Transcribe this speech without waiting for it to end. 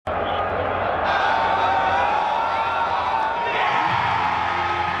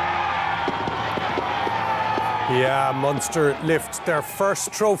Yeah, Munster lift their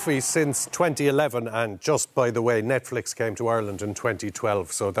first trophy since 2011, and just by the way, Netflix came to Ireland in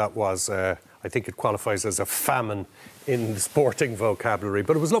 2012, so that was, I think it qualifies as a famine in the sporting vocabulary.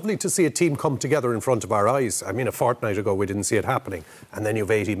 But it was lovely to see a team come together in front of our eyes. I mean, a fortnight ago we didn't see it happening, and then you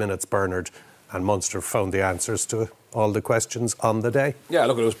have 80 minutes, Bernard, and Munster found the answers to all the questions on the day. Yeah,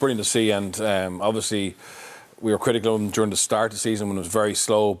 look, it was brilliant to see, and obviously we were critical of them during the start of the season when it was very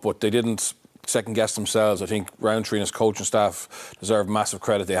slow, but they didn't second-guess themselves. I think Rowntree and his coaching staff deserve massive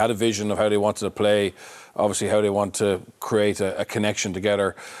credit. They had a vision of how they wanted to play, obviously how they want to create a connection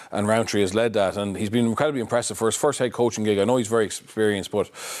together, and Rowntree has led that, and he's been incredibly impressive for his first head coaching gig. I know he's very experienced, but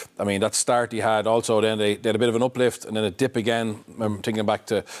I mean, that start he had, also then they had a bit of an uplift and then a dip again. I'm thinking back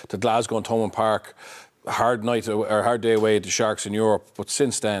to Glasgow and Thomond Park, a hard night or a hard day away at the Sharks in Europe, but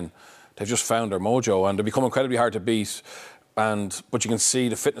since then they've just found their mojo and they've become incredibly hard to beat. But you can see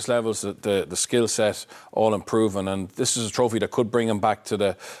the fitness levels, the skill set all improving, and this is a trophy that could bring him back to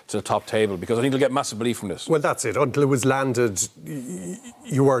the top table, because I think they'll get massive belief from this. Well, that's it. Until it was landed,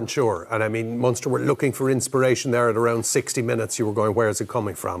 you weren't sure. And I mean, Munster were looking for inspiration there at around 60 minutes. You were going, where is it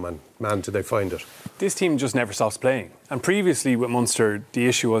coming from? And man, did they find it. This team just never stops playing. And previously with Munster, the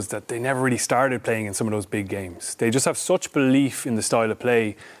issue was that they never really started playing in some of those big games. They just have such belief in the style of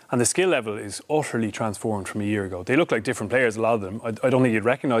play, and the skill level is utterly transformed from a year ago. They look like different players, a lot of them. I don't think you'd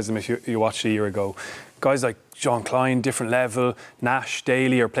recognise them if you watched a year ago. Guys like John Klein, different level. Nash,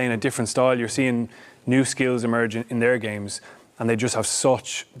 Daly are playing a different style. You're seeing new skills emerge in their games, and they just have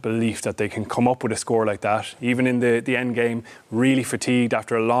such belief that they can come up with a score like that, even in the end game, really fatigued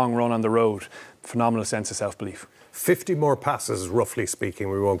after a long run on the road. Phenomenal sense of self-belief. 50 more passes, roughly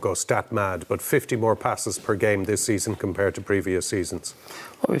speaking. We won't go stat mad, but 50 more passes per game this season compared to previous seasons.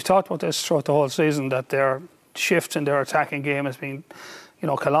 Well, we've talked about this throughout the whole season, that their shift in their attacking game has been,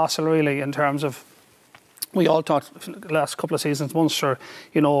 colossal, really, in terms of, we all thought the last couple of seasons, Munster,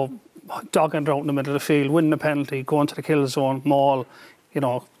 dogging out in the middle of the field, winning a penalty, going to the kill zone, maul,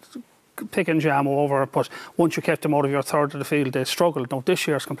 pick and jam over. But once you kept them out of your third of the field, they struggled. Now, this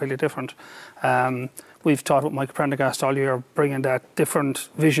year is completely different. We've talked with Mike Prendergast all year, bringing that different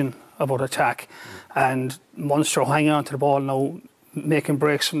vision about attack. And Munster hanging on to the ball now, making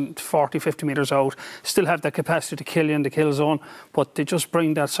breaks from 40, 50 metres out, still have the capacity to kill you in the kill zone, but they just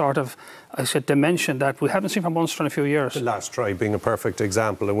bring that sort of, dimension that we haven't seen from Munster in a few years. The last try being a perfect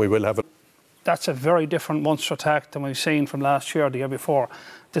example, and we will have it. That's a very different Munster attack than we've seen from last year or the year before.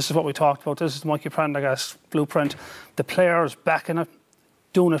 This is what we talked about. This is the Mikey Prendergast blueprint. The players backing it,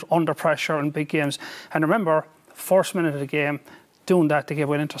 doing it under pressure in big games. And remember, first minute of the game, doing that to give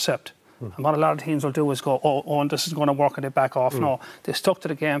away an intercept. And what a lot of teams will do is go, and this is going to work, and they back off. No, they stuck to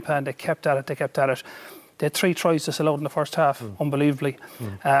the game plan, they kept at it. They had 3 tries disallowed in the first half, unbelievably.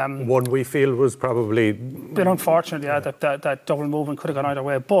 One we feel was probably... bit unfortunate, yeah, that double movement could have gone either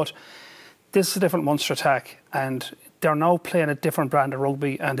way. But this is a different Munster attack, and they're now playing a different brand of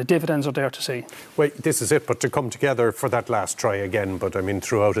rugby, and the dividends are there to see. Well, this is it, but to come together for that last try again, but I mean,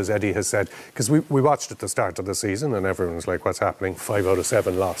 throughout, as Eddie has said, because we watched at the start of the season and everyone was like, what's happening? 5 out of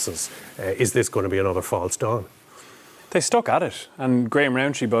 7 losses. Is this going to be another false dawn? They stuck at it, and Graham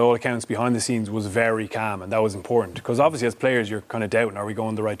Rowntree, by all accounts, behind the scenes was very calm, and that was important, because obviously as players you're kind of doubting, are we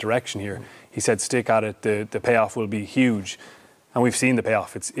going the right direction here? He said, stick at it, the payoff will be huge, and we've seen the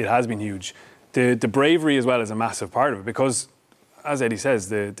payoff. It has been huge. The bravery as well is a massive part of it, because, as Eddie says,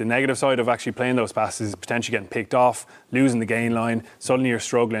 the negative side of actually playing those passes is potentially getting picked off, losing the gain line, suddenly you're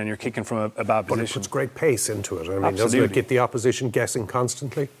struggling, you're kicking from a bad position. But it puts great pace into it. I mean, doesn't it get the opposition guessing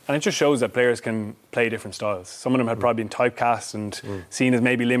constantly? And it just shows that players can play different styles. Some of them had probably been typecast and seen as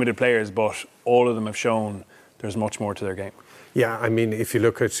maybe limited players, but all of them have shown there's much more to their game. Yeah, I mean, if you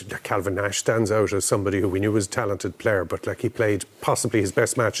look at Calvin Nash, stands out as somebody who we knew was a talented player, but he played possibly his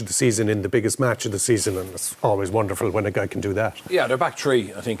best match of the season in the biggest match of the season, and it's always wonderful when a guy can do that. Yeah, their back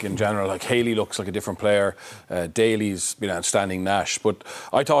three, I think, in general, Haley looks like a different player, Daly's outstanding, Nash, but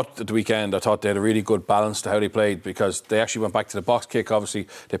I thought at the weekend, they had a really good balance to how they played, because they actually went back to the box kick. Obviously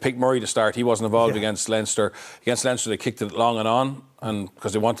they picked Murray to start, he wasn't involved against Leinster. Against Leinster they kicked it long and on, and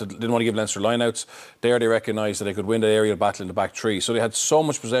because they didn't want to give Leinster lineouts. There they recognised that they could win the aerial battle in the back three, so they had so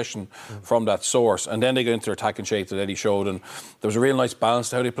much possession from that source, and then they got into their attacking shape that Eddie showed, and there was a real nice balance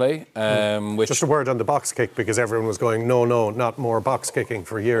to how they play. Just a word on the box kick, because everyone was going, no, not more box kicking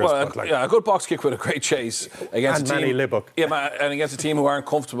for years. Well, a good box kick with a great chase against a team. And against a team who aren't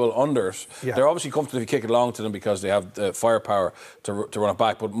comfortable under it. Yeah. They're obviously comfortable if you kick it long to them because they have the firepower to run it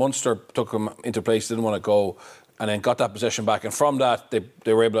back. But Munster took them into place, didn't want to go. and then got that possession back. And from that,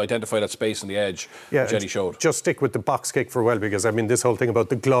 they were able to identify that space and the edge, which Eddie showed. Just stick with the box kick for a while, because, I mean, this whole thing about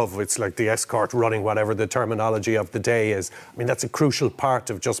the glove, it's like the escort running, whatever the terminology of the day is. I mean, that's a crucial part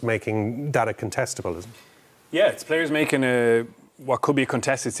of just making that a contestable, isn't it? Yeah, it's players making what could be a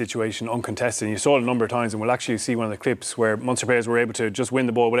contested situation uncontested. And you saw it a number of times, and we'll actually see one of the clips where Munster players were able to just win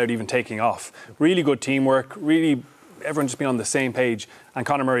the ball without even taking off. Really good teamwork, really everyone just being on the same page. And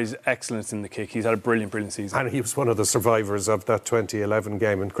Conor Murray's excellence in the kick. He's had a brilliant season. And he was one of the survivors of that 2011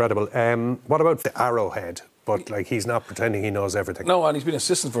 game. Incredible. What about the arrowhead? But, like, he's not pretending he knows everything. No, and he's been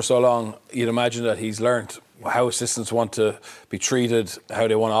assistant for so long, you'd imagine that he's learnt how assistants want to be treated, how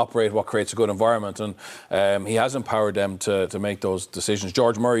they want to operate, what creates a good environment, and he has empowered them to make those decisions.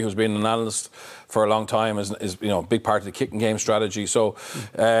 George Murray, who's been an analyst for a long time, is a big part of the kicking game strategy. So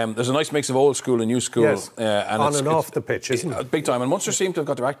there's a nice mix of old school and new school. Yes. And on and off the pitch, isn't it? Big time. And Munster seem to have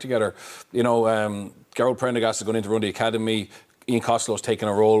got their act together. Gerald Prendergast is going in to run the academy. Ian Costello's taken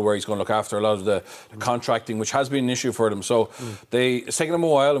a role where he's going to look after a lot of the contracting, which has been an issue for them. So it's taken them a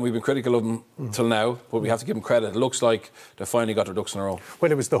while, and we've been critical of them till now, but we have to give them credit. It looks like they've finally got their ducks in a row.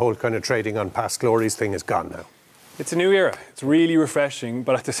 Well, it was the whole kind of trading on past glories thing is gone now. It's a new era. It's really refreshing,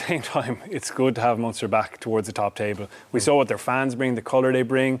 but at the same time, it's good to have Munster back towards the top table. We saw what their fans bring, the colour they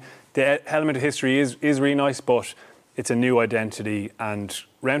bring. The element of history is really nice, but it's a new identity, and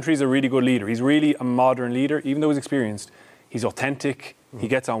Rowntree's a really good leader. He's really a modern leader, even though he's experienced. He's authentic. He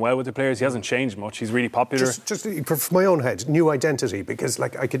gets on well with the players. He hasn't changed much. He's really popular. Just for my own head, new identity, because,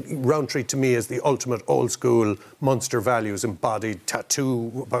 like, Rowntree to me is the ultimate old school Munster values embodied,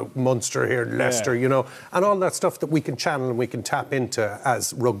 tattoo about Munster here, Leicester, and all that stuff that we can channel and we can tap into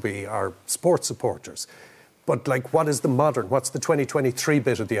as rugby or sports supporters. But, like, what is the modern? What's the 2023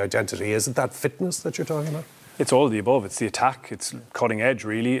 bit of the identity? Is it that fitness that you're talking about? It's all of the above. It's the attack. It's cutting edge,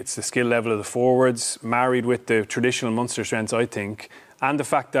 really. It's the skill level of the forwards, married with the traditional Munster strengths, I think, and the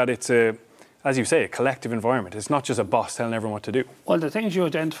fact that it's as you say, a collective environment. It's not just a boss telling everyone what to do. Well, the things you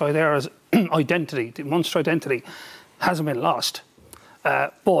identify there as identity, the Munster identity, hasn't been lost,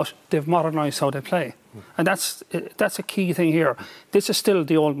 but they've modernised how they play. And that's a key thing here. This is still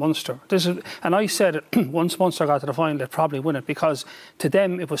the old Munster. And I said once Munster got to the final, they'd probably win it, because to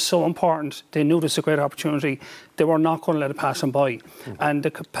them it was so important. They knew this was a great opportunity. They were not going to let it pass them by. And the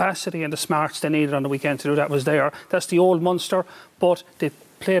capacity and the smarts they needed on the weekend to do that was there. That's the old Munster, but they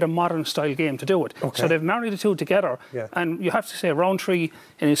played a modern style game to do it. Okay. So they've married the two together. Yeah. And you have to say Rowntree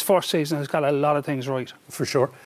in his first season has got a lot of things right. For sure.